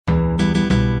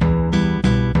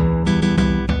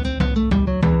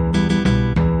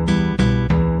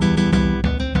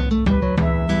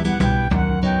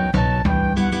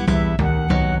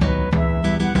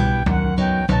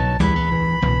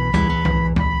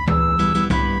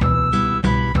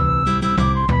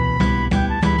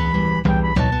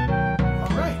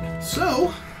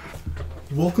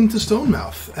welcome to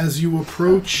Stonemouth as you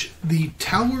approach the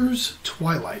tower's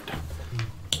Twlight.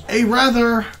 A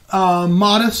rather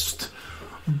modest,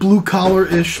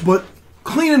 blue-collar-ish, but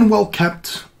clean and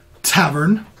well-kept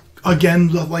tavern. Again,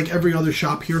 like every other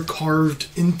shop here, carved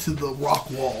into the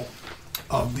rock wall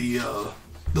of the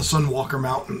Sunwalker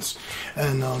Mountains.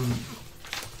 And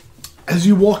as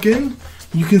you walk in,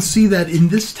 you can see that in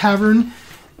this tavern,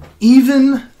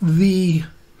 even the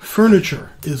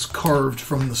furniture is carved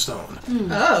from the stone.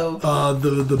 Oh.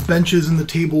 The benches and the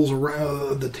tables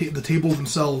around the tables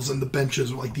themselves and the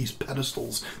benches are like these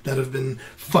pedestals that have been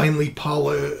finely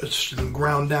polished and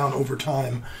ground down over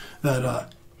time.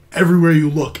 That everywhere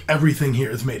you look, everything here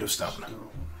is made of stone.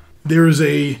 There is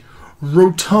a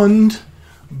rotund,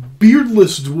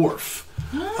 beardless dwarf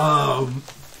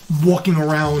walking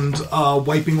around,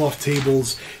 wiping off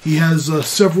tables. He has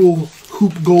several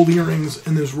hoop gold earrings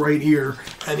in his right ear,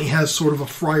 and he has sort of a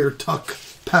friar tuck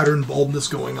pattern baldness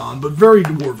going on, but very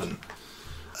dwarven.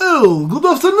 Oh, good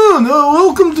afternoon.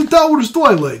 Welcome to Tower's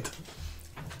Twilight.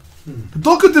 The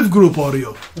talkative group, are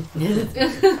you?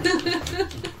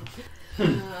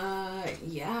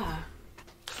 Yeah.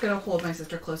 I'm gonna hold my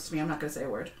sister close to me. I'm not gonna say a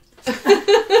word.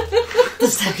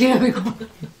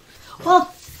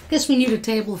 Well, guess we need a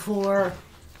table for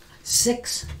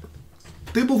 6.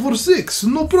 Table for 6,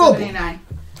 no problem. 79.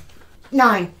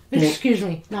 9. Excuse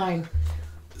me, 9.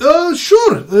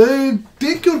 Sure.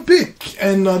 Take your pick.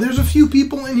 And there's a few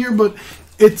people in here, but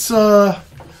it's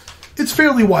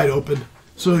fairly wide open.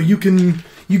 So you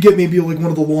get maybe like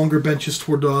one of the longer benches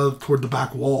toward the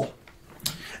back wall.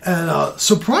 And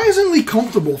surprisingly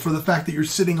comfortable for the fact that you're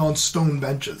sitting on stone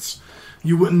benches.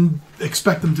 You wouldn't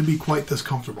expect them to be quite this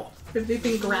comfortable. Have they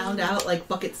been ground out like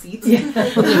bucket seats? Yeah.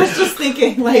 I was just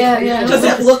thinking, like, yeah, does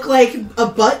it look like a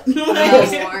butt?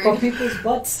 For people's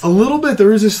butts. A little bit.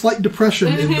 There is a slight depression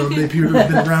in them. They appear to have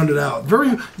been rounded out.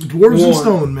 Very dwarves and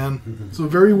stone, man. So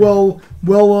very well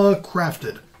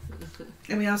crafted.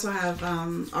 And we also have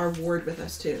our ward with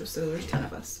us too, so there's 10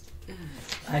 of us.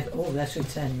 That's a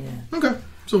 10, yeah. Okay,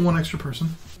 so one extra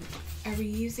person. Are we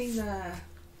using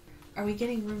are we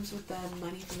getting rooms with the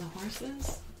money from the horses?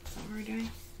 Is that what we're doing?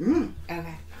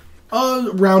 Okay. A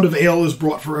round of ale is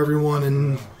brought for everyone,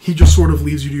 and he just sort of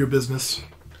leaves you to your business.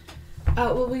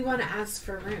 Well, we want to ask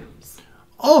for rooms.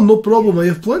 Oh, no problem. I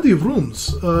have plenty of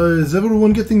rooms. Is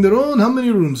everyone getting their own? How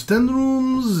many rooms? 10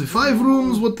 rooms? 5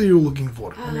 rooms? What are you looking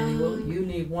for? And then you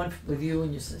need one with you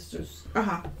and your sisters.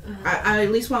 I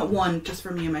at least want one just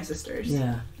for me and my sisters.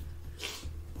 Yeah.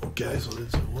 Okay, so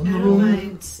it's one room.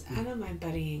 I don't mind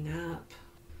buddying up.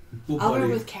 I'll go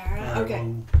with Kara. Okay.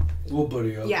 We'll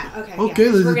buddy up. Yeah, okay. Okay,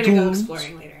 yeah, there's we're the going two to go rooms.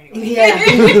 exploring later anyway.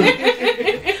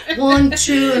 Yeah. 1,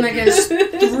 2, and I guess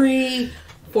 3,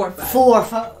 4, 5. 4,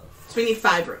 5. So we need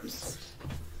 5 rooms.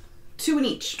 2 in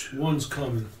each. One's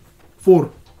coming.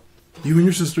 4. You and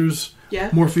your sisters. Yeah.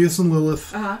 Morpheus and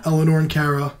Lilith. Uh-huh. Eleanor and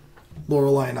Kara.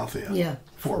 Lorelei and Althea. Yeah.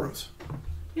 4 rooms.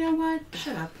 You know what?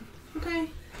 Shut up. Okay.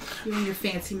 You and your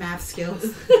fancy math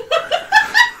skills.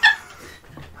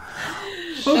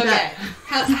 Okay.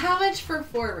 How much for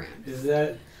 4 rooms? Is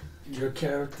that your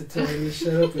character telling you to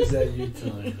shut up, or is that you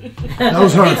telling me? That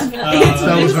was her.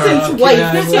 That was her. Since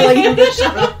wife is telling you to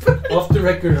shut up. Off the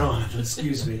record on,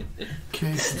 excuse me.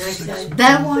 Okay.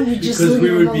 That one you just Because leave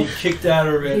we would alone. be kicked out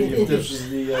already if this was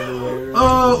the other way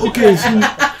around. Okay, so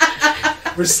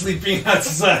We're sleeping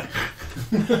outside.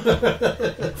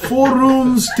 4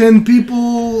 rooms, 10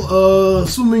 people.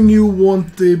 Assuming you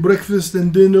want a breakfast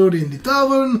and dinner in the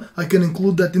tavern, I can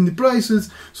include that in the prices.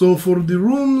 So for the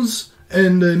rooms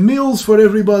and meals for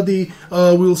everybody,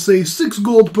 we'll say 6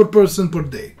 gold per person per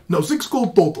day. No, 6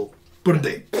 gold total per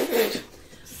day.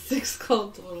 6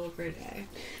 gold total per day.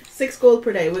 6 gold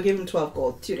per day. We'll give him 12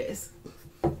 gold. 2 days.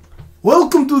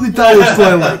 Welcome to the Tower's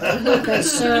Twilight. Okay,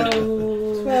 so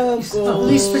 12 gold. at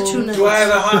least for 2 nights. Do I have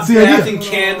a hot That's the bath idea. and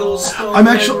candles? I'm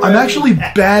actually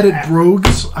bad at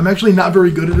brogues. I'm actually not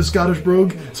very good at a Scottish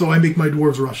brogue, so I make my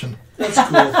dwarves Russian. That's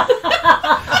cool.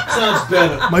 Sounds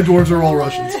better. My dwarves are all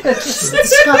Russians.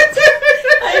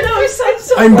 I know, he sounds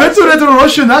so I'm better at a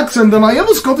Russian accent than I am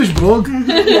a Scottish brogue.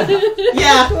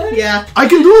 Yeah. I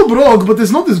can do a brogue, but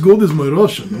it's not as good as my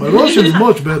Russian. My Russian is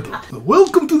much better. So,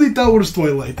 welcome to the Tower's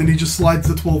Twilight. And he just slides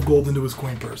the 12 gold into his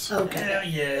coin purse. Okay. Hell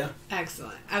yeah.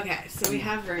 Excellent. Okay, so we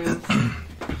have rooms.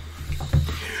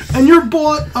 And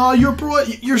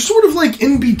you're sort of like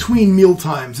in between meal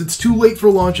times. It's too late for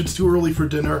lunch, it's too early for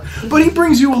dinner. But he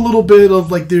brings you a little bit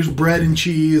of, like, there's bread and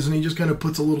cheese, and he just kind of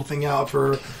puts a little thing out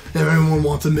for if anyone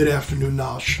wants a mid-afternoon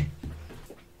nosh.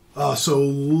 So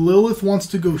Lilith wants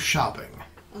to go shopping.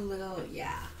 A little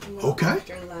Okay.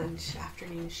 after lunch.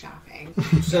 afternoon shopping.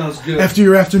 Sounds good. After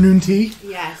your afternoon tea?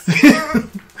 Yes.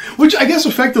 Which I guess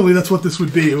effectively that's what this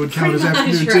would be. It would count as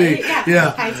afternoon tea.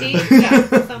 Yeah. High tea? Yeah.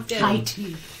 Sounds good. High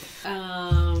tea.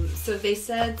 So they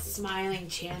said Smiling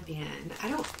Champion.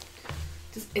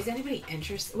 Is anybody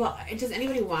interested? Well, does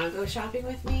anybody want to go shopping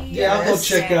with me? Yeah, I'll go Yes.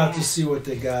 check out to see what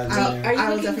they got in there. Are you I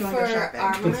will looking definitely go for shopping.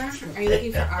 armor? Are you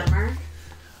looking for armor?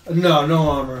 No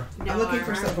armor. No I'm looking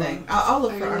for armor? something. I'll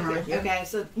look Are for you armor looking- with you. Okay,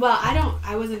 so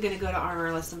I wasn't gonna go to armor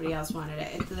unless somebody else wanted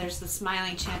it. There's the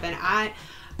Smiling Champion. I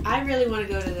really want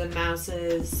to go to the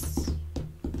Mouse's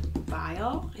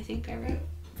Vial. I think I wrote.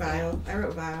 Vial. I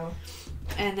wrote vial.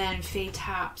 And then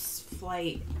Fatop's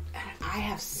Flight. I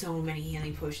have so many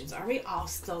healing potions. Are we all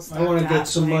still stocked I want to up? get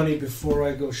some Like, money before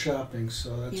I go shopping,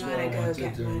 so that's You what I want to go want to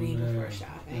get do. money Yeah. before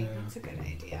shopping. Yeah. That's a good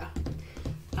idea.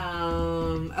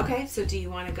 Okay, so do you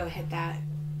want to go hit that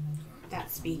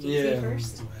speakeasy Yeah,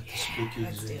 first? we'll have to Yeah, speakeasy.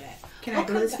 let's do it. Can I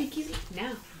go to the speakeasy?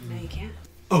 No, you can't.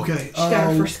 Okay. She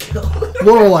got her first kill.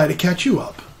 Lorelei, to catch you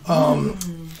up.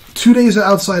 2 days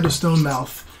outside of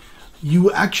Stonemouth,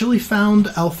 you actually found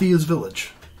Althea's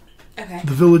village. Okay.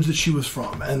 The village that she was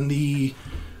from. And the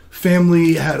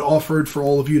family had offered for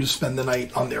all of you to spend the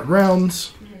night on their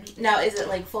grounds. Now, is it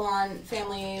like full on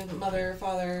family, mother,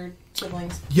 father,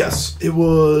 siblings? Yes, it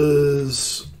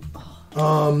was...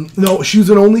 no, she was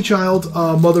an only child,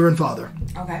 mother and father.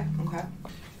 Okay.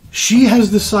 She has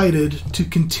decided to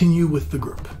continue with the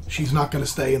group. She's not going to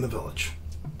stay in the village.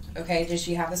 Okay, did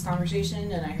she have this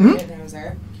conversation and I heard it and I was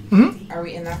there? Mm-hmm. Are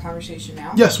we in that conversation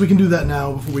now? Yes, we can do that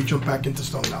now before we jump back into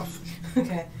Stonemouth.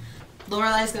 Okay.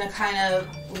 Lorelei's gonna kind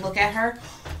of look at her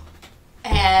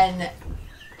and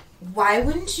why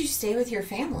wouldn't you stay with your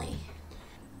family?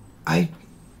 I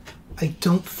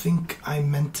don't think I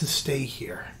meant to stay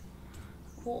here.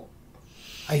 Well,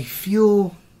 I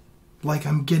feel like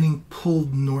I'm getting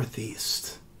pulled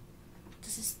northeast.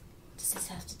 does this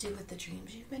have to do with the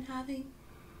dreams you've been having?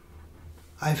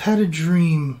 I've had a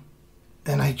dream,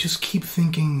 and I just keep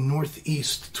thinking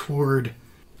northeast toward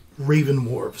Raven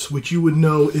Wharves, which you would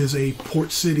know is a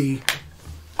port city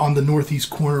on the northeast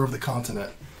corner of the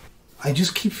continent. I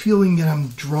just keep feeling that I'm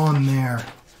drawn there.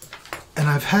 And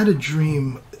I've had a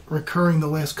dream recurring the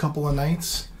last couple of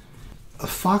nights. A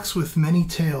fox with many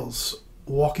tails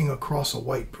walking across a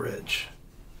white bridge.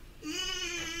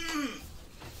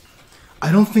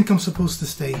 I don't think I'm supposed to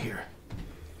stay here.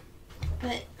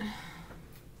 But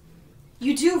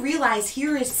you do realize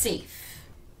here is safe.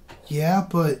 Yeah,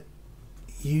 but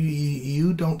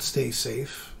you don't stay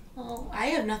safe. Well, I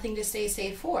have nothing to stay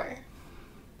safe for.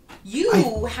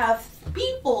 You have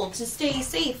people to stay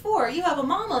safe for. You have a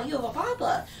mama, you have a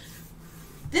papa.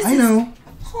 This I is know.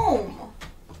 home.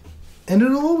 And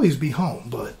it'll always be home,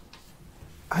 but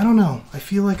I don't know. I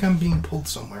feel like I'm being pulled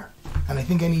somewhere. And I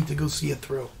think I need to go see it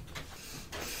through.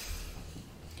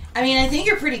 I mean, I think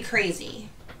you're pretty crazy.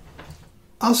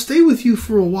 I'll stay with you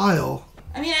for a while.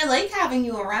 I mean, I like having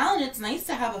you around. It's nice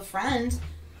to have a friend.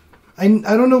 I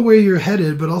don't know where you're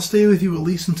headed, but I'll stay with you at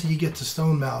least until you get to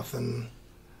Stonemouth, and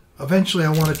eventually I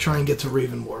want to try and get to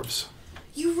Raven Wharves.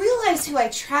 You realize who I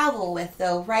travel with,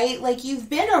 though, right? Like, you've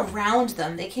been around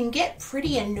them. They can get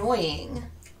pretty annoying.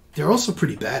 They're also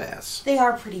pretty badass. They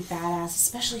are pretty badass,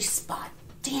 especially Spot.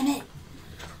 Damn it.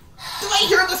 Do I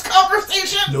hear this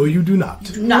conversation? No, you do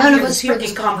not. None of us hear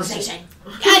this conversation.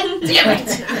 God damn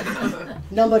it.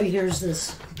 Nobody hears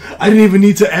this. I didn't even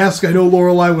need to ask. I know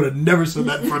Lorelei would have never said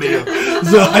that in front of you.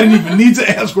 So I didn't even need to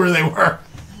ask where they were.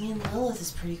 I mean, Lilith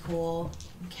is pretty cool.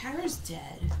 Kara's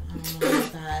dead. I don't know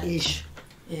about that. Ish.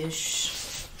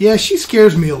 Yeah, she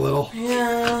scares me a little.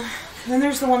 Yeah. Then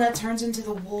there's the one that turns into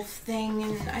the wolf thing,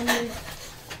 and I mean...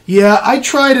 Yeah, I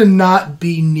try to not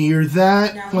be near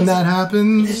that No, when that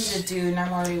happens. He's a dude, and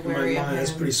I'm already My wary of mind is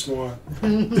him. pretty smart.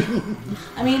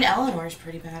 I mean, Eleanor's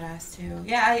pretty badass, too.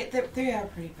 Yeah, they are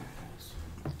pretty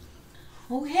badass.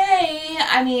 Okay,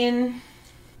 I mean...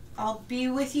 I'll be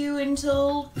with you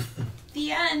until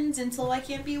the end, until I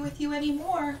can't be with you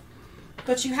anymore.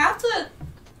 But you have to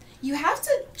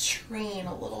train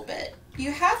a little bit.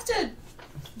 You have to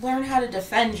learn how to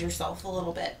defend yourself a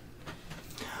little bit.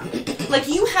 Like,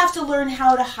 you have to learn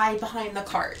how to hide behind the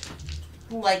cart,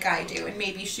 like I do, and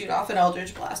maybe shoot off an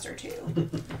Eldritch Blast or two.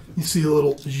 You see a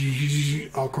little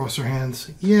all across her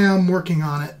hands. Yeah, I'm working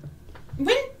on it.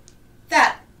 When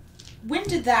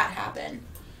did that happen?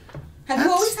 Have you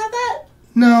That's- always had that?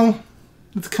 No,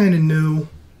 it's kind of new.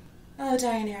 Oh,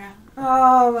 Dianera.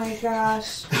 Oh my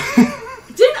gosh.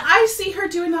 Didn't I see her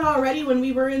doing that already when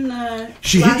we were in the...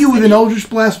 She hit you with an Eldritch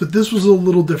Blast, but this was a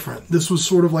little different. This was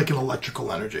sort of like an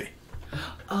electrical energy. Oh.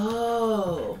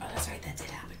 Oh, that's right. That did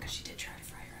happen because she did try to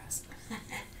fry her ass.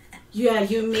 Yeah,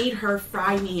 you made her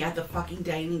fry me at the fucking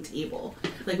dining table.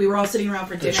 Like, we were all sitting around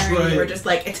for dinner, That's and you right. were just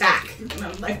like, attack. And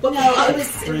I'm like, what No, the fuck? it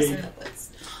was Great. in the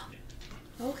woods.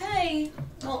 Okay.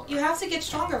 Well, you have to get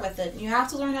stronger with it. You have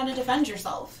to learn how to defend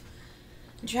yourself.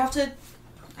 And you have to...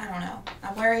 I don't know.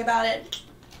 I'm worried about it.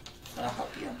 But I'll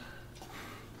help you.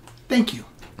 Thank you.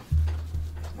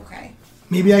 Okay.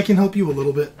 Maybe I can help you a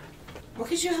little bit. What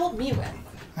could you help me with?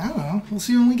 I don't know. We'll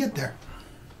see when we get there.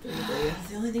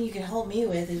 The only thing you can help me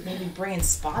with is maybe bringing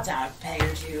spots out a peg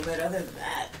or two, but other than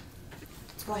that,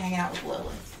 let's go hang out with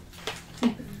Lilith.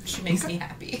 She makes me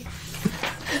happy.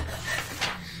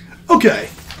 Okay,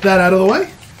 that out of the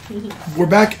way. We're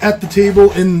back at the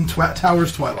table in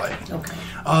Tower's Twilight. Okay.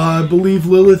 I believe,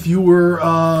 Lilith, you were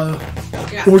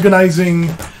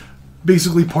organizing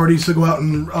basically parties to go out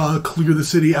and clear the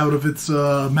city out of its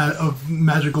of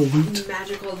magical loot.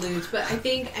 Magical loot. But I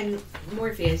think, and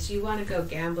Morpheus, you want to go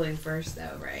gambling first,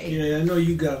 though, right? Yeah, I know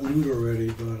you got loot already,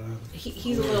 but...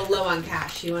 He's a little low on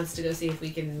cash. He wants to go see if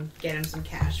we can get him some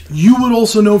cash. You would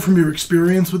also know from your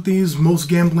experience with these, most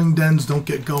gambling dens don't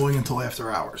get going until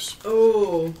after hours.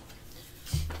 Oh.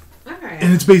 Alright.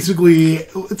 And it's basically,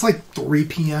 it's like 3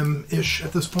 p.m.-ish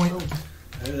at this point.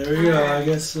 There you go, I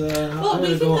guess Well, I'm we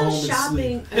gonna can go go home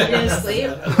shopping. and sleep.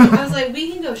 I'm gonna sleep. I was like,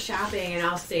 we can go shopping and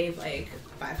I'll save like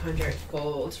 500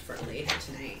 gold for later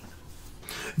tonight.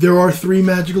 There are 3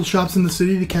 magical shops in the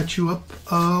city to catch you up,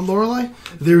 Lorelei.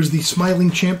 There's the Smiling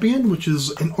Champion, which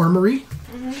is an armory.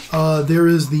 There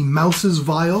is the Mouse's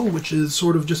Vial, which is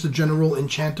sort of just a general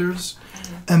enchanter's.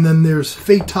 And then there's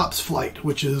Phaetop's Flight,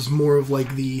 which is more of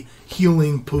like the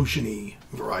healing potion-y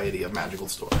variety of magical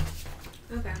store.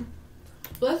 Okay.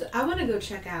 Well, I want to go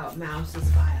check out Mouse's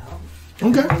Vial.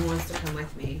 Okay. Everyone wants to come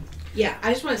with me. Yeah,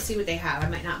 I just want to see what they have. I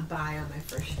might not buy on my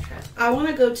first trip. I want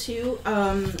to go too,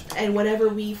 and whatever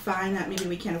we find that maybe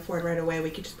we can't afford right away,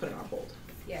 we could just put it on hold.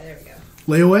 Yeah, there we go.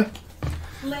 Layaway?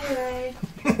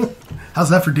 Later. How's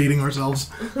that for dating ourselves?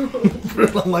 For a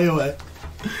layaway.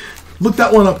 Look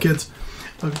that one up, kids.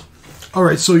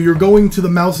 Alright, so you're going to the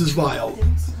Mouse's Vial.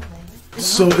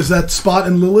 So is that Spot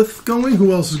and Lilith going?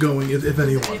 Who else is going, if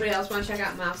anyone? Anybody else want to check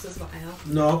out Mouse's Vial?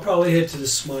 No, I'll probably head to the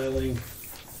Smiling.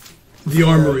 The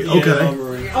armory, Yeah, okay.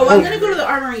 Armory. Oh, I'm going to go to the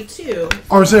armory too.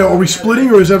 Are we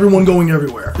splitting or is everyone going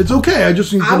everywhere? It's okay, I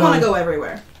just need to I know. want to go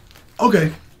everywhere.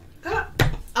 Okay.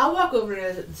 I'll walk over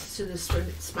to the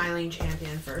Smiling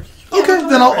Champion first. Okay,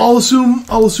 then I'll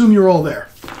assume you're all there.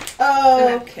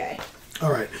 Okay.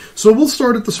 Alright, so we'll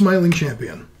start at the Smiling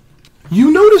Champion.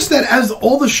 You notice that as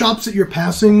all the shops that you're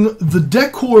passing, the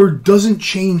decor doesn't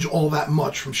change all that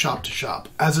much from shop to shop,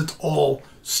 as it's all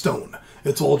stone.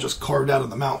 It's all just carved out of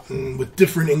the mountain with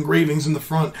different engravings in the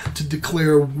front to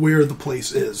declare where the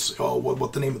place is,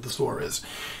 what the name of the store is.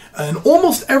 And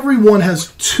almost everyone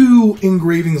has 2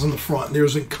 engravings on the front.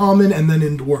 There's in Common and then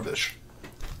in Dwarvish.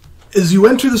 As you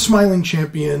enter the Smiling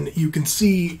Champion, you can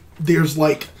see there's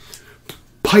like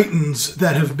pythons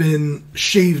that have been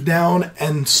shaved down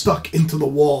and stuck into the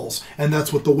walls, and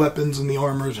that's what the weapons and the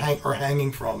armors are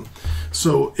hanging from.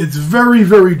 So it's very,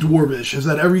 very dwarvish, is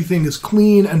that everything is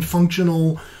clean and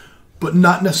functional, but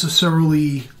not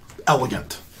necessarily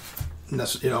elegant.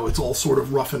 It's all sort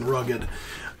of rough and rugged.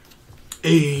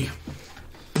 A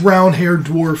brown-haired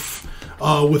dwarf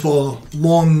with a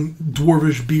long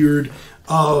dwarvish beard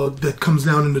that comes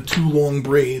down into 2 long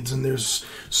braids, and there's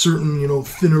certain,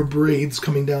 thinner braids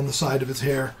coming down the side of his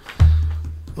hair.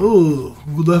 Oh,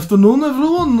 good afternoon,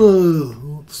 everyone.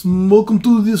 Welcome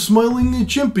to the Smiling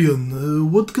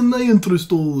Champion. What can I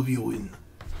interest all of you in?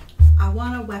 I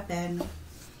want a weapon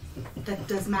that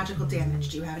does magical damage.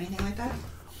 Do you have anything like that?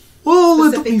 Well,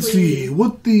 let me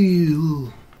Specifically-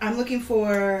 see. I'm looking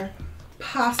for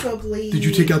possibly... Did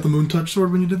you take out the Moon Touch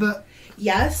sword when you did that?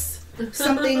 Yes.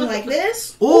 Something like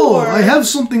this. Oh, or- I have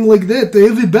something like that.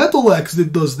 I have a battle axe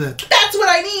that does that. That's what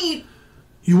I need!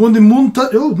 You want the Moon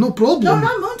Touch? Oh, no problem. No,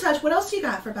 not Moon Touch. What else do you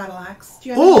got for battle axe? Do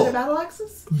you have Oh. any other battle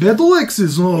axes? Battle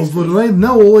axes. Oh, but right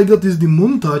now all I got is the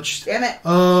Moon Touch. Damn it.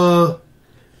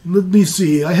 Let me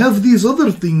see. I have these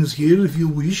other things here if you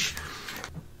wish.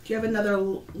 Do you have another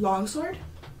longsword?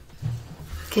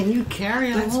 Can you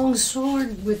carry a long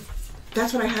sword with...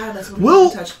 That's what I have. That's what Well-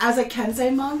 Moon Touch. As a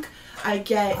Kensei monk, I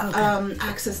get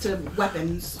access to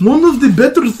weapons. One of the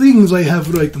better things I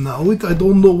have right now, I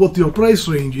don't know what your price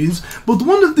range is, but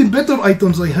one of the better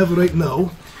items I have right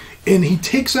now, and he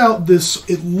takes out this,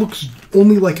 it looks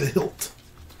only like a hilt.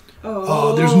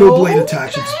 There's no blade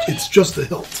attached, it's just a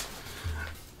hilt.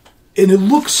 And it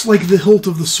looks like the hilt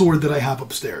of the sword that I have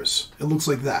upstairs. It looks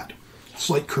like that.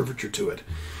 Slight curvature to it.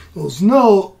 He goes,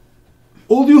 no,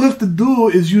 all you have to do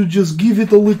is you just give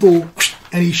it a little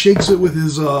and he shakes it with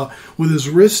his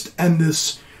wrist, and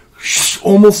this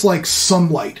almost like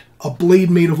sunlight, a blade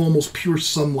made of almost pure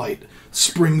sunlight,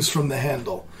 springs from the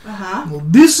handle. Well,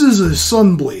 this is a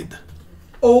sun blade.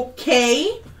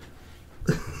 Okay.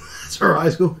 That's her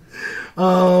eyes go.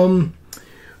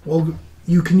 Well,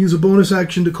 you can use a bonus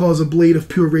action to cause a blade of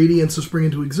pure radiance to spring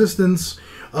into existence.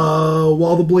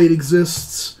 While the blade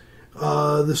exists,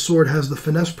 the sword has the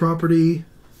finesse property.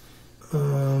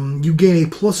 You gain a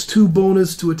 +2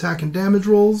 bonus to attack and damage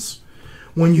rolls.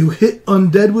 When you hit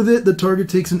undead with it, the target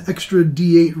takes an extra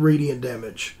D8 radiant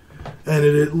damage. And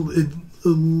it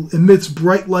emits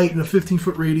bright light in a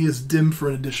 15-foot radius, dim for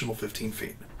an additional 15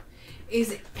 feet.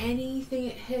 Is anything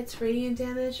it hits radiant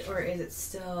damage, or is it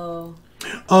still...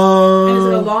 And is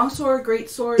it a long sword, great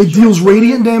sword? It deals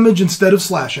radiant damage instead of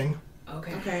slashing.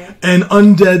 Okay. And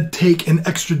undead take an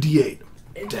extra D8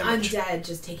 damage. Undead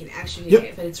just take an extra D8,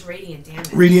 Yep. but it's radiant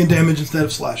damage. Radiant damage instead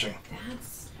of slashing.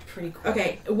 That's pretty cool.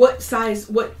 Okay, what size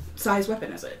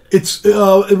weapon is it? It's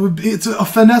a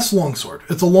finesse longsword.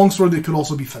 It's a longsword that could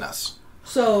also be finesse.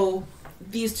 So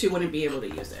these two wouldn't be able to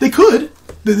use it. They could.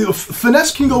 The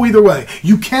finesse can go either way.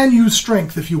 You can use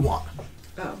strength if you want.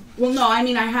 Oh. Well, no, I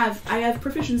mean I have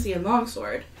proficiency in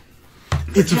longsword.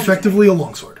 It's effectively a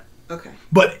longsword. Okay.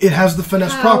 But it has the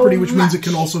finesse How property, which means it much?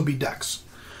 can also be dex.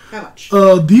 How much?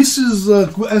 This is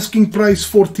asking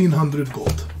price 1,400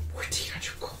 gold.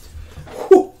 1,400 gold.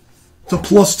 Whew. It's a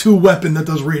 +2 weapon that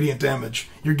does radiant damage.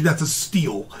 That's a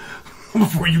steal.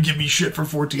 Before you give me shit for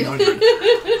 1,400.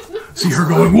 See her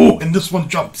going, whoa, and this one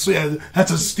jumps. Yeah,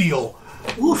 that's a steal.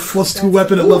 Oof, +2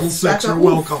 weapon at level 6. You're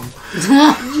welcome.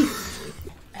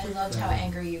 I loved how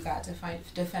angry you got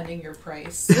defending your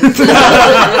price.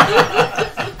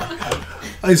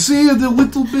 I see a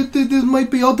little bit that this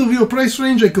might be out of your price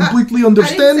range. I completely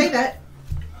understand. I didn't say that.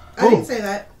 I didn't say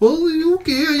that. Well,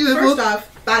 okay. First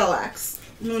off, battle axe,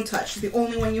 moon touch, the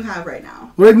only one you have right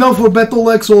now. Right now for Battle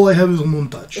Axe, all I have is a moon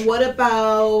touch. What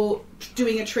about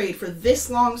doing a trade for this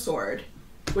longsword,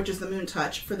 which is the moon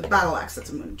touch, for the battle axe that's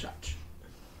a moon touch?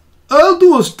 I'll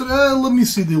do a let me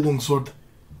see the longsword.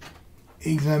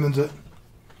 He examines it.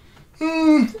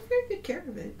 Take very good care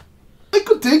of it. I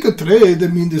could take a trade. I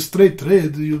mean, the straight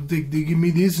trade. They give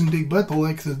me this and take battle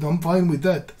axes. I'm fine with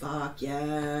that. Fuck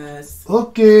yes.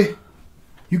 Okay.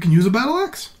 You can use a battle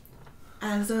axe?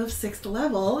 As of 6th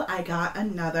level, I got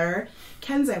another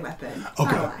Kenzai weapon.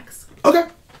 Okay. Battle axe. Okay.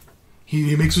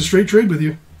 He makes a straight trade with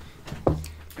you.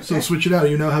 So Okay. switch it out.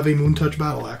 You now have a moon touch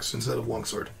battle axe instead of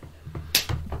longsword.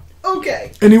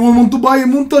 Okay. Anyone want to buy a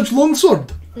moon touch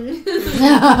longsword?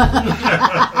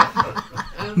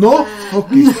 No?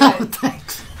 Okay. No,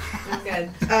 thanks. I'm good.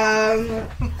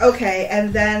 Okay,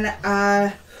 and then,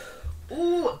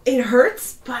 ooh, it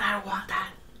hurts, but I want that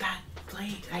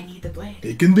blade. I need the blade.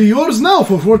 It can be yours now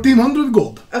for 1,400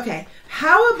 gold. Okay,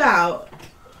 how about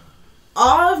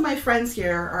all of my friends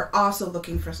here are also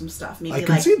looking for some stuff. I Maybe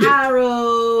can like see that.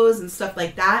 arrows and stuff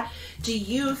like that. Do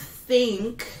you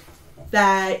think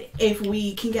that if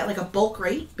we can get like a bulk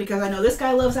rate? Because I know this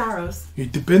guy loves arrows.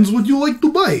 It depends what you like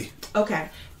to buy. Okay,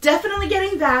 definitely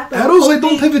getting that. but I'm Arrows, I hoping-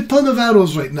 don't have a ton of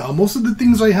arrows right now. Most of the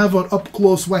things I have are up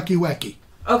close, wacky.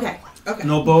 Okay.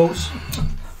 No bows?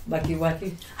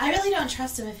 Wacky. I really don't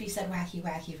trust him if he said wacky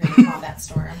for the combat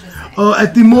store. I'm just saying.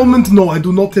 At the moment, no, I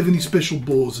do not have any special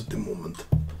bows at the moment.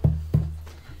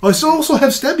 I still also have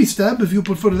stabby stab if you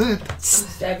prefer that.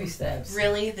 Stabby stabs.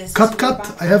 Really? This Cut. is what we're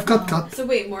about I have to- cut. So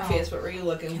wait, Morpheus, what were you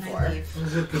looking Can I for?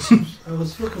 leave? I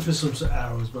was looking for some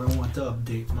arrows, but I want to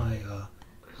update my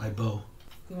my bow.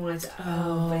 You wanted to, but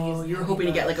Oh, he's you were hoping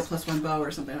to get like a +1 bow or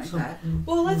something like that.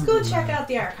 Well, let's go check out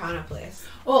the Arcana place.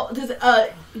 Well,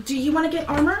 do you want to get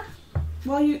armor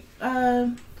while you,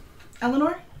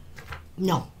 Eleanor?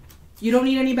 No. You don't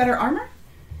need any better armor?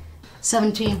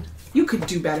 17. You could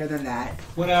do better than that.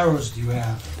 What arrows do you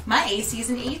have? My AC is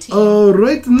an 18.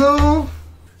 Right now,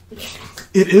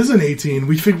 it is an 18.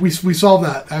 We saw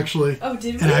that actually. Oh,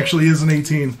 did It actually is an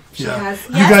 18. Yeah. has-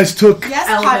 You Yes. guys took yes,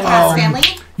 Elven. podcast family.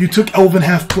 you took Elven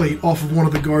half plate off of one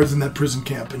of the guards in that prison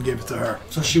camp and gave it to her.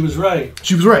 So she was right.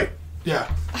 She was right. Yeah.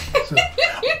 So,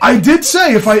 I did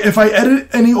say if I edit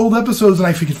any old episodes and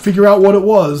I could figure out what it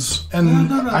was, and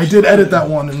No, I did edit that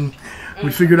one, and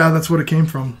we figured out that's what it came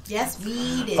from. Yes,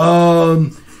 we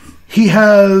did. He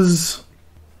has.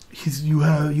 You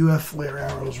have flare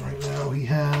arrows right now. He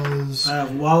has. I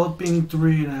have walloping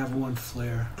 3 and I have 1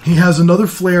 flare. He has another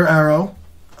flare arrow,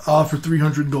 for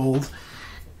 300 gold.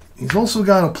 He's also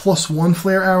got a +1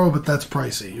 flare arrow, but that's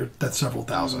pricey. That's several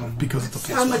thousand because it's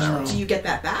a How +1 much arrow. do you get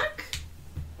that back?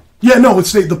 Yeah, no,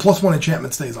 the +1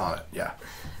 enchantment stays on it. Yeah.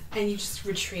 And you just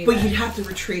retrieve But it. you'd have to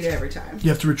retreat it every time. You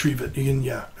have to retrieve it. You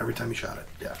can, every time you shot it.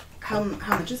 Yeah. How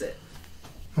much is it?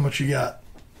 How much you got?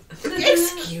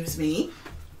 Excuse me.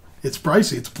 It's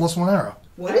pricey. It's a +1 arrow.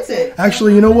 What is it?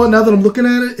 Actually, you know what? Now that I'm looking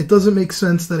at it, it doesn't make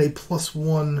sense that a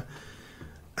 +1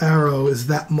 arrow is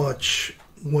that much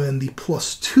when the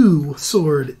 +2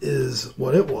 sword is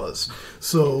what it was.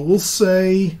 So we'll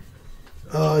say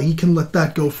he can let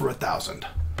that go for 1,000.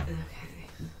 Okay.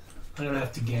 I'm gonna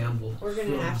have to gamble. We're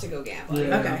gonna have to go gambling.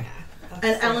 Yeah. Okay. That's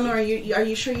And it. Eleanor, are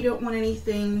you sure you don't want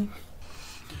anything?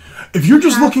 If you're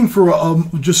just looking for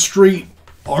just straight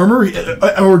armor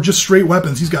or just straight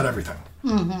weapons, he's got everything.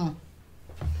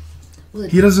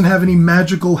 He doesn't have any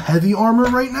magical heavy armor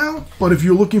right now, but if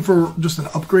you're looking for just an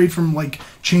upgrade from like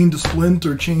chain to splint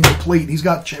or chain to plate, he's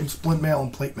got splint mail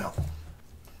and plate mail.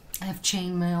 I have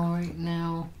chainmail right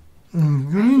now.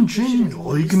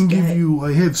 I can give you.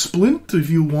 I have splint if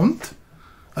you want.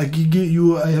 I can get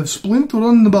you. I have splint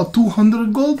run about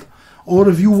 200 gold. Or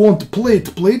if you want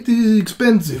plate, plate is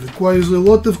expensive. Requires a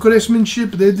lot of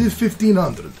craftsmanship. They did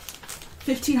 1,500.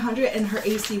 1,500, and her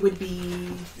AC would be.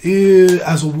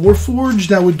 As a warforged,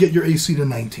 that would get your AC to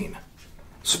 19.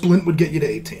 Splint would get you to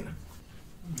 18.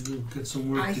 You'll get some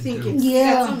work I to think do. it's. Got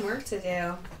Yeah. some work to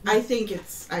do. I think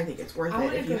it's worth I it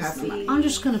wanna if you go have the see- money. I'm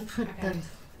just gonna put Okay.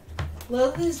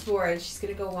 Lilith's bored. She's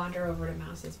gonna go wander over to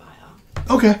Mouse's vial.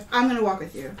 Okay. I'm gonna walk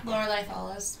with you. Lorelei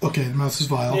follows. Okay, the mouse is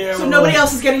vile. Yeah, So well, nobody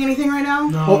else is getting anything right now?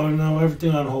 No,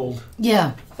 everything on hold.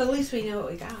 Yeah. But at least we know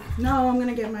what we got. No, I'm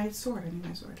gonna get my sword. I need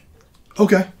my sword.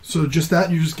 Okay, so just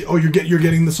that you just get. Oh, you're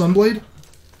getting the sunblade.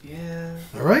 Yeah.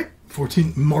 All right,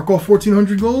 14. Mark off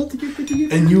 1,400 gold,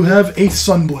 and you have a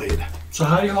sunblade. So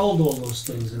how do you hold all those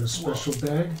things in a special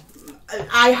bag?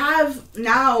 I have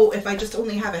now. If I just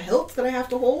only have a hilt that I have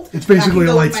to hold, It's basically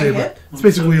a that can go with my lightsaber. hip, It's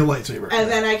basically a lightsaber. and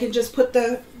then I can just put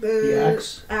the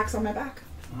axe? on my back.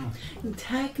 And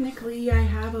technically, I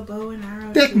have a bow and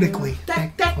arrow. Technically.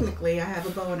 Technically, I have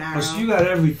a bow and arrow. Oh, so you got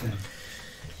everything.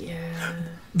 Yeah.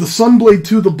 The sunblade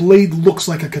too. The blade looks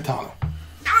like a katana.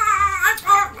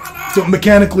 So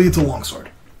mechanically, it's a longsword.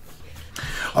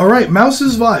 All right,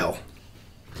 Mouse's vial.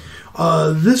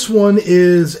 This one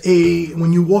is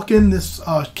when you walk in, this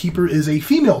keeper is a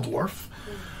female dwarf.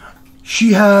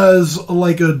 She has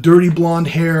like a dirty blonde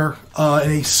hair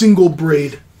and a single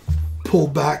braid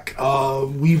pulled back,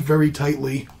 weaved very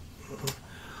tightly.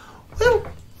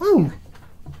 Well,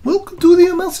 welcome to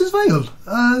the Mouse's vial.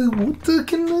 What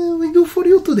can we do for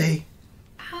you today?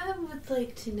 I would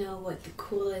like to know what the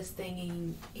coolest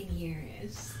thing in here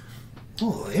is.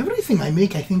 Oh, everything I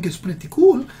make I think is pretty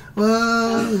cool.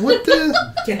 What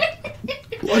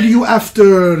are you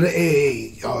after?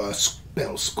 A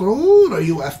spell scroll? Are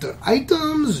you after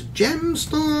items,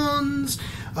 gemstones?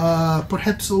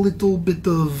 Perhaps a little bit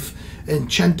of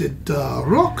enchanted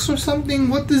rocks or something?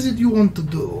 What is it you want to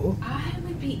do? I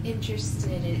would be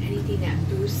interested in anything that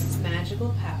boosts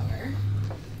magical power.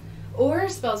 Or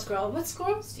spell scroll. What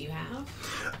scrolls do you have?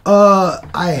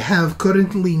 I have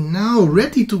currently now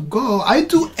ready to go. I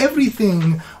do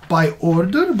everything by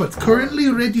order, but currently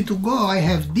ready to go. I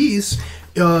have this.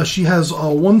 She has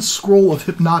one scroll of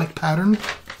hypnotic pattern.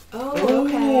 Oh,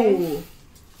 okay.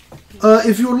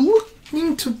 If you're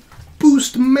looking to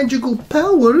boost magical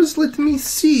powers, let me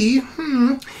see.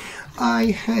 I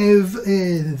have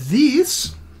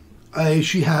this.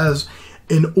 She has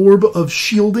an orb of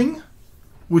shielding,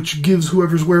 which gives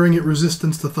whoever's wearing it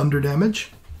resistance to thunder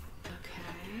damage.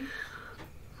 Okay.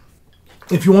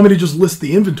 If you want me to just list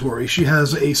the inventory, she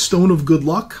has a stone of good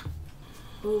luck.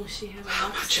 Oh, she has a How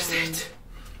much is it?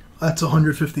 That's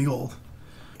 150 gold.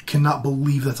 Cannot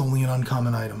believe that's only an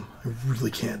uncommon item. I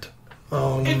really can't.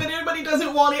 If anybody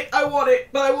doesn't want it, I want it,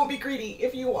 but I won't be greedy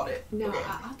if you want it. No,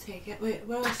 I'll take it. Wait,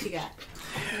 what else you got?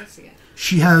 What else you got?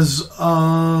 She has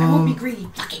I won't be greedy.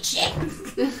 Fucking shit.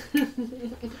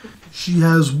 she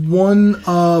has one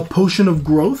potion of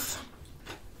growth.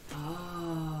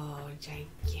 Oh,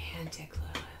 gigantic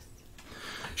Lilith.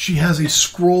 She has a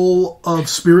scroll of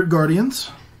spirit guardians.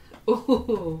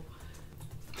 Ooh,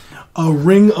 A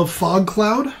ring of fog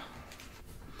cloud.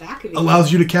 that could be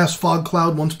Allows you to cast fog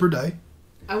cloud once per day.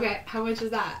 Okay, how much is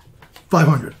that?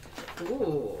 500.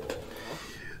 Ooh.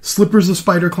 Slippers of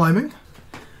spider climbing.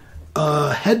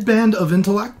 A headband of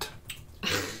intellect.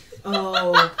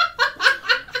 Oh.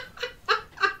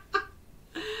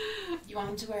 You want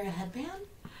him to wear a headband?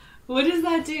 What does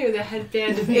that do? The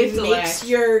headband of It intellect. makes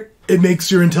your. It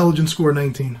makes your intelligence score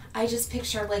 19. I just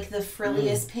picture like the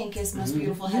frilliest, pinkest, most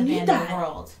beautiful You need headband in the that.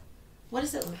 world. What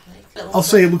does it look like? I'll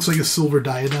say it looks like a silver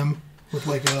diadem with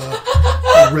like a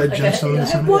red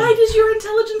gemstone. Why does your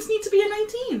intelligence need to be a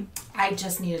 19? I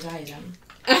just need a diadem.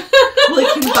 Well,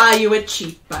 it can buy you a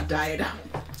cheap diet.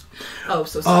 Oh,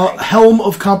 so sorry. Helm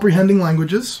of Comprehending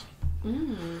Languages.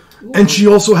 And she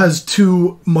also has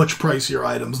 2 much pricier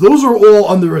items. Those are all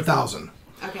under 1,000.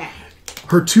 Okay.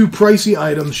 Her 2 pricey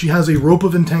items, she has a Rope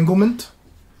of Entanglement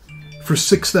for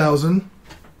 6,000.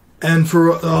 And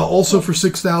for also for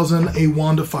 6,000, a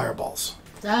Wand of Fireballs.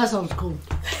 That sounds cool.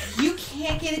 You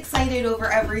can't get excited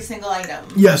over every single item.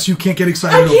 Yes, you can't get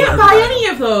excited I over can't every buy item. any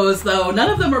of those, though. None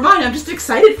of them are mine. I'm just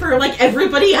excited for, like,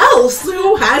 everybody else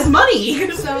who has money.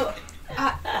 So,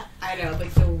 I know,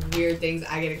 like, the weird things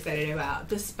I get excited about.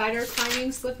 The spider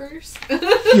climbing slippers.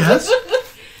 Yes.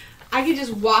 I could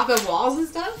just walk on walls and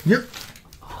stuff. Yep.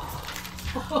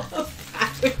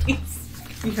 That would be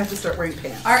You have to start wearing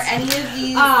pants. Are any of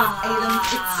these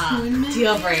items attunement?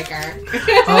 deal breaker.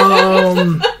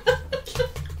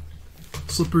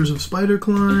 Slippers of Spider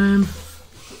Climb.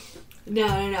 No.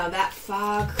 That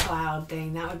fog cloud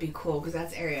thing, that would be cool, because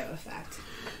that's area of effect.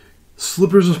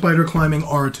 Slippers of Spider Climbing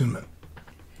are attunement.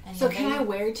 So can I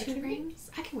wear 2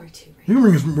 rings? I can wear 2 rings. You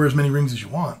can wear as many rings as you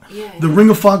want. Yeah. The Ring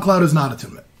of Fog Cloud is not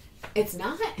attunement. It's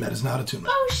not? That is not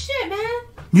attunement. Oh, shit, man.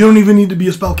 You don't even need to be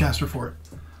a spellcaster for it.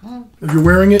 If you're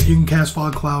wearing it, you can cast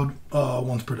Fog Cloud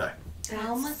once per day.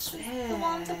 How much is the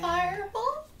Wand of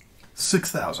Fireball?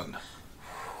 6,000.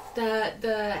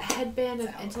 The headband of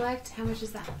intellect, how much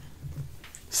is that?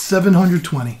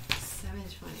 720.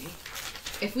 720.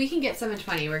 If we can get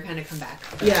 720, we're gonna come back.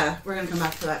 Yeah, we're going to come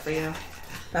back for that for you.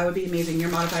 That would be amazing. Your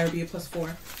modifier would be a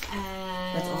 +4.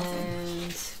 And That's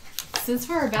awesome. since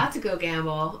we're about to go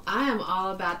gamble, I am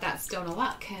all about that stone of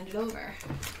luck. Hand it over.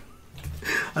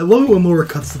 I love it when Laura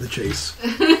cuts to the chase.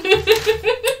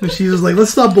 And she's just like,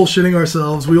 let's stop bullshitting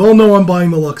ourselves. We all know I'm buying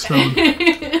the luck stone.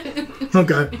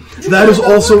 Okay. That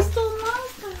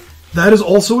is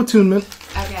also attunement.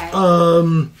 Okay.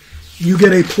 You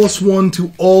get a +1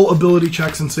 to all ability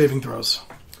checks and saving throws.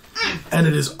 And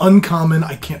it is uncommon.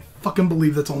 I can't fucking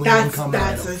believe that's only an uncommon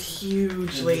That's item. a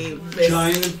hugely...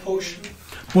 Giant potion.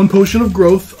 1 potion of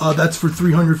growth, that's for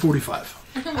 345.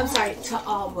 I'm sorry, to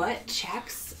all what?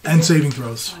 Checks? And saving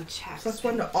throws. Oh, checks.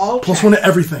 +1 to all +1 checks. to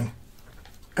everything.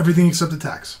 Everything except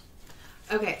attacks.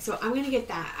 Okay, so I'm gonna get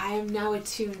that. I am now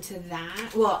attuned to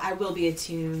that. Well, I will be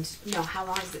attuned. No, how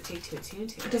long does it take to attune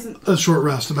to it? It doesn't... A short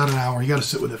rest, about an hour. You gotta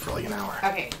sit with it for like an hour.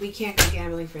 Okay, we can't go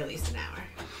gambling for at least an hour.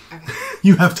 Okay.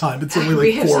 You have time. It's only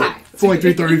We like have 4. time. It's only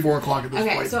 3:30, 4 o'clock at this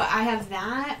Okay, point. so I have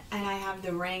that, and I have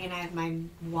the ring, and I have my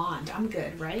wand. I'm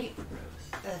good, right?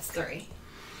 That's 3.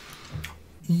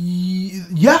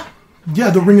 Yeah.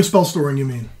 Yeah, the Ring of Spell Storing, you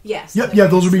mean? Yes. Yep, the yeah,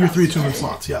 ring those would be your spells. 3 attunement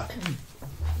slots, yeah.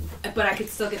 But I could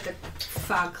still get the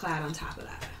fog cloud on top of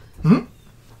that. Hmm?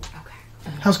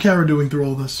 Okay. How's Kara doing through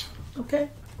all this? Okay.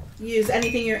 Use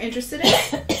anything you're interested in.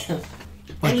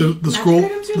 Like Any the magic scroll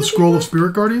items you're the looking scroll of for?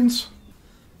 Spirit Guardians?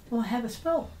 Well, I have a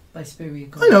spell by Spirit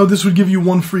I know, this would give you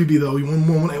 1 freebie though.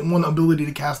 One ability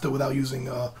to cast it without using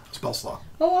a spell slot.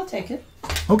 Oh, I'll take it.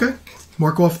 Okay.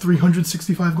 Mark off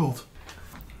 365 gold.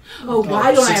 Oh,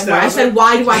 why don't I have more? I 6,000? said,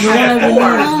 why do I have more?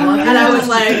 And I was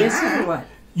like, Yes, or what?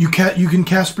 You can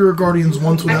cast Spirit Guardians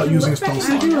once without using a spell I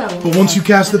slot. do have But once you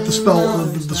cast it, the spell,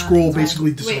 the scroll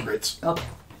basically disintegrates. Okay.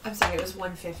 I'm sorry, it was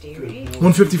 150, right?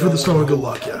 150 for the Stone of Good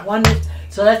Luck, yeah.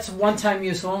 So that's one-time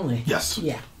use only. Yes.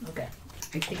 Yeah. Okay.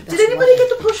 I think that's did anybody get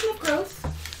the potion of growth?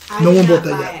 I No did one not bought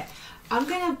that buy yet. it. I'm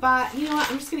gonna buy. You know what?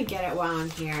 I'm just gonna get it while I'm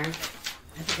here. I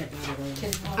think I got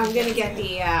it already. I'm gonna get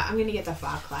the. I'm gonna get the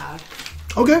fog cloud.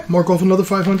 Okay, mark off another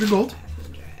 500 gold.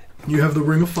 500. You have the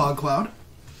Ring of Fog Cloud.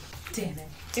 Damn it.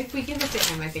 If we give it to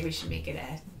him, I think we should make it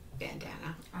a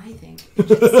bandana. I think.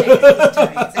 Just say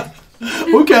it.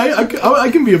 Okay, I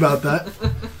can be about that.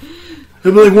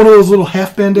 It'll be like one of those little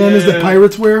half bandanas that Yeah.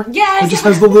 pirates wear. Yes. It just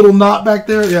has the little knot back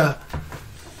there. Yeah.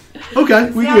 Okay,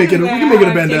 we can make it. We can make it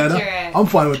a bandana. Picture it. I'm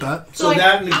fine with that. So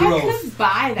that and the I growth. could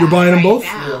buy that. You're buying them right both?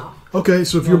 now. Okay,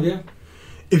 so Oh, yeah.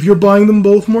 if you're buying them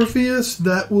both, Morpheus,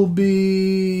 that will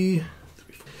be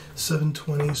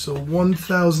 720. So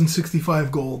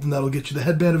 1,065 gold, and that'll get you the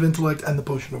headband of intellect and the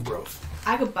potion of growth.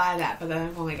 I could buy that, but then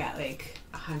I've only got like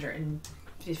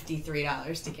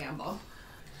 $153 to gamble.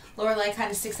 Lorelei kind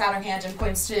of sticks out her hand and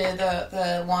points to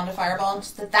the wand of fireball and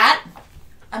just said, "That,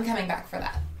 I'm coming back for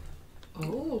that."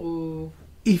 Ooh.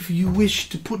 If you wish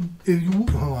to put,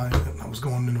 I was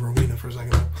going into Rowena for a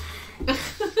second.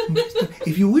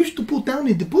 If you wish to put down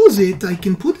a deposit, I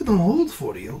can put it on hold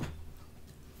for you.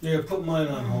 Yeah, put mine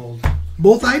on hold.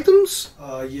 Both items?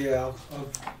 Yeah,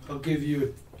 I'll give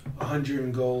you 100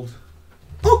 in gold.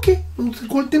 Okay, we'll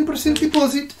call 10%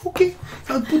 deposit. Okay,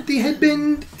 I'll put the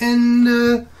headband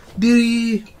and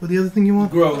the other thing you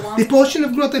want? Growth. The potion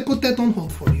of growth, I put that on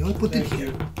hold for you. I put it Thank here.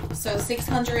 you. So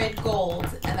 600 gold,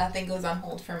 and that thing goes on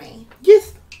hold for me.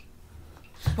 Yes.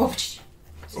 Oh,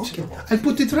 Okay. I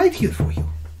put it right here for you.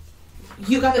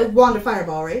 You got the wand of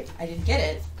fireball, right? I didn't get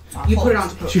it. It's on You hold. put it on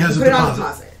deposit. She has you a put it on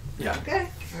deposit. deposit. Yeah. Okay.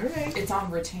 All right. It's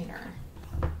on retainer.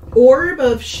 Orb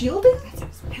of shielding.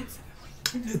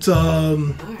 It's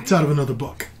out of another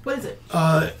book. What is it?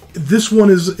 This one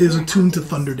is attuned to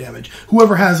thunder damage.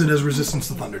 Whoever has it has resistance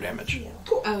to thunder damage.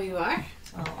 Oh, you are?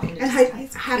 Oh, I'm gonna And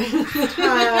disguise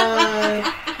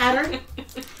pattern.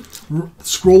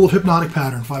 Scroll of hypnotic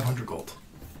pattern, 500 gold.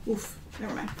 Oof.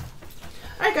 Never mind.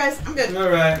 All right, guys. I'm good. All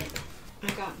right. I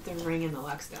got the ring and the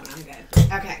luck stone. I'm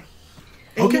good. Okay.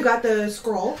 And Okay. you got the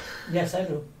scroll. Yes, I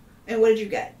do. And what did you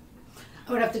get?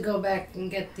 I would have to go back and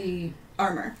get the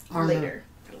Armor. Armor. Later.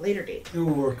 At a later date. We'll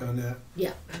work on that.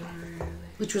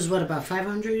 which was what, about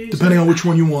 500? Depending on which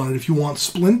one you wanted. If you want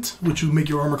splint, which will make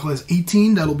your armor class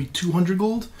 18, that'll be 200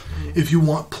 gold. If you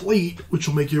want plate, which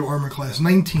will make your armor class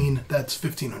 19, that's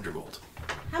 1500 gold.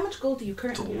 How much gold do you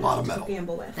currently It's a have lot of to metal.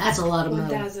 gamble with? That's a lot of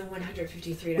money.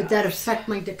 $1,153. Would that affect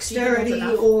my dexterity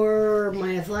enough. or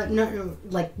my athletic? No,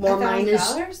 like more minus?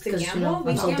 $1,000 to 'cause, gamble?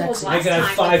 We I'm so gambled dexy. I last got time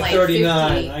with,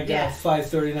 539. like, I got 50.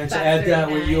 539. So add that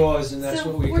with 539. yours, and that's So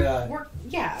what we we're, got.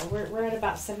 We're at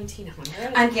about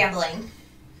 1,700. I'm gambling.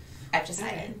 I've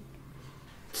decided.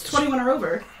 It's 21 or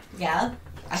over. Yeah.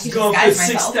 I She's can going for disguise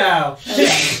 6 myself. style.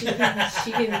 Okay.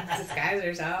 She can disguise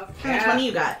herself. How much money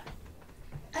you got?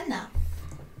 Enough.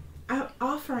 I'm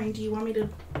offering. Do you want me to,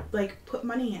 like, put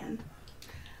money in?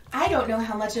 I don't know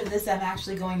how much of this I'm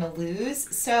actually going to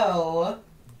lose, so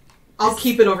I'll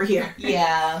keep it over here.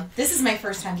 yeah. This is my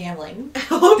first time gambling.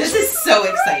 Oh, This is so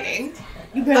exciting.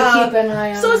 You better keep an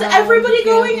eye on So is how everybody you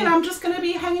going gamble. and I'm just going to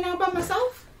be hanging out by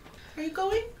myself? Are you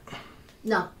going?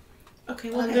 No. Okay,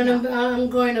 well, I'm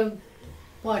going to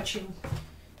watch you.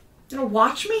 You're going to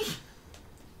watch me?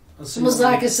 I'll see Almost what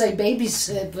like we- I say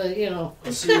babysit, but you know.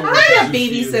 I'll see what we I'm can a do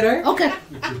for you babysitter. Okay.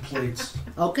 With your plates.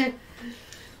 Okay. All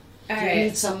Do you right.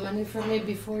 need some money from me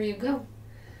before you go?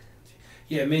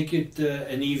 Yeah, make it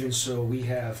an even so we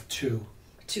have 2.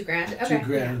 $2,000. 2 Okay.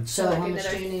 grand. So Like how much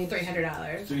do you need?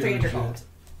 $300. 300 gold.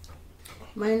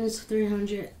 Minus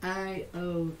 300. I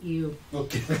owe you.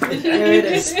 Okay. There it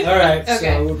is. All right, Okay.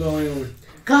 so we're going with.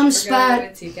 Come We're spot. going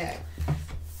with 2K.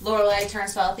 Lorelei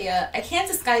turns to Althea. I can't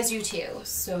disguise you too,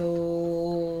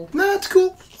 so Nah, that's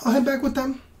cool. I'll head back with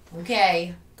them.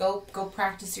 okay. Go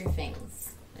practice your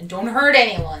things. And don't hurt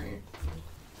anyone.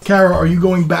 Kara, are you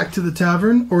going back to the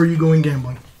tavern or are you going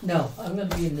gambling? No, I'm going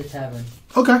to be in the tavern.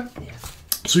 Okay. Yeah.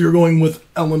 So you're going with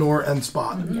Eleanor and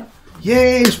Spot. Yeah.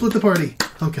 Yay, split the party.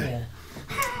 Okay. Yeah.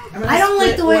 I'm gonna I don't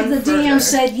like split the way one the DM further.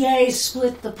 said, yay,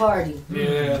 split the party.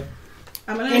 Yeah.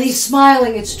 I'm gonna, And he's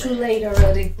smiling. It's too late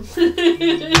already.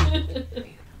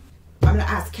 I'm gonna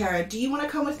ask Kara, do you want to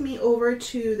come with me over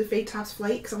to the Fate Tops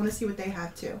flight? Because I want to see what they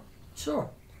have too. Sure.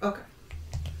 Okay.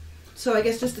 So I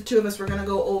guess just the two of us, we're gonna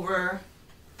go over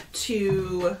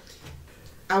to.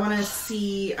 I want to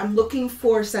see. I'm looking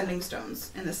for sending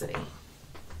stones in the city.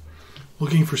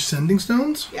 Looking for sending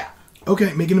stones? Yeah.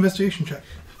 Okay, make an investigation check.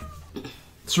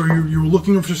 So you're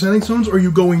looking for sending stones or are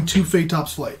you going to Fate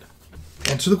Top's flight?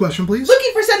 Answer the question, please.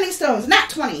 Looking for sending stones. Nat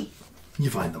 20. You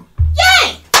find them.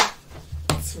 Yay!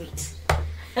 Sweet.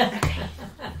 Okay.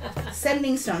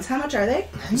 Sending stones. How much are they?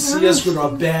 See us with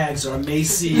our bags, our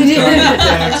Macy's, our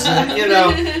bags, and, you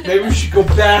know, maybe we should go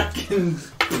back and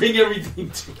bring everything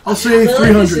to. I'll say Lilith is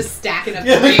 300. just stacking up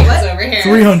Yeah. the rings over here.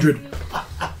 300.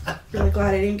 Really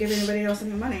glad I didn't give anybody else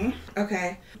any money.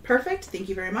 Okay. Perfect. Thank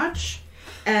you very much.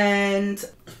 And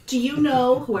do you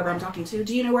know, whoever I'm talking to,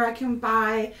 do you know where I can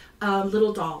buy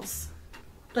little dolls?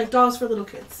 Like dolls for little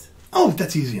kids. Oh,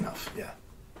 that's easy enough. Yeah.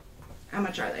 How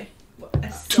much are they?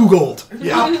 2 gold.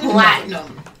 Yeah.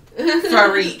 Platinum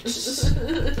for each.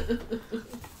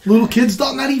 Little kids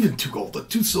doll, not even 2 gold, but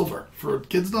 2 silver. For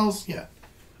kids dolls, yeah.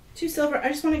 2 silver. I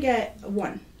just want to get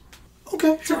 1.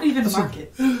 Okay, sure. Don't even That's mark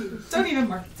it. Don't even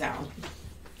mark it down.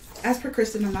 As per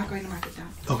Kristen, I'm not going to mark it down.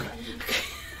 Okay.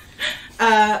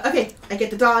 Okay. I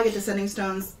get the doll. I get the sending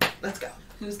stones. Let's go.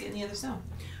 Who's getting the other stone?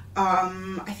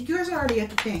 I think you guys are already at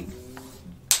the thing.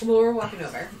 Well, we're walking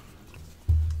over.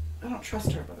 I don't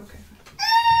trust her, but okay.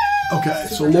 Okay,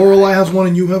 so Lorelei has 1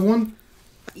 and you have 1?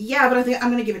 Yeah, but I think I'm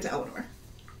going to give it to Eleanor.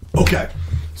 Okay.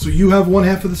 So you have 1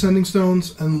 half of the sending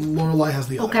stones and Lorelei has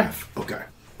the other Okay. half. Okay.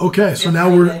 Okay, so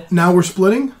now we're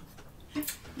splitting.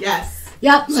 Yes.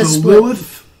 Yep, So let's split.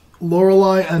 Lilith,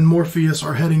 Lorelei, and Morpheus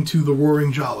are heading to the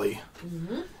Roaring Jolly.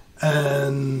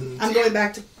 And I'm going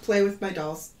back to play with my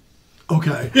dolls.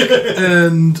 Okay.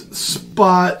 And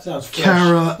Spot, Sounds fresh.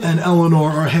 Kara, and Eleanor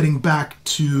are heading back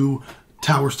to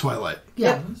Towers Twilight.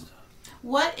 Yeah.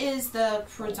 What is the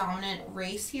predominant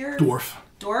race here? Dwarf.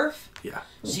 Dwarf? Yeah.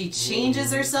 She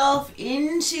changes herself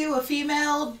into a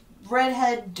female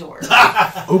redhead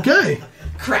dwarf. Okay.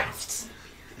 Craft.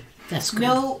 That's good.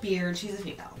 No beard, she's a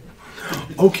female.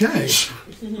 Okay.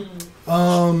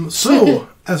 So,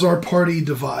 as our party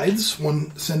divides,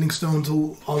 one sending stone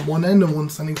on one end and one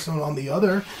sending stone on the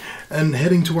other, and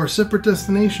heading to our separate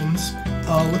destinations,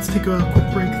 let's take a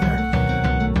quick break there.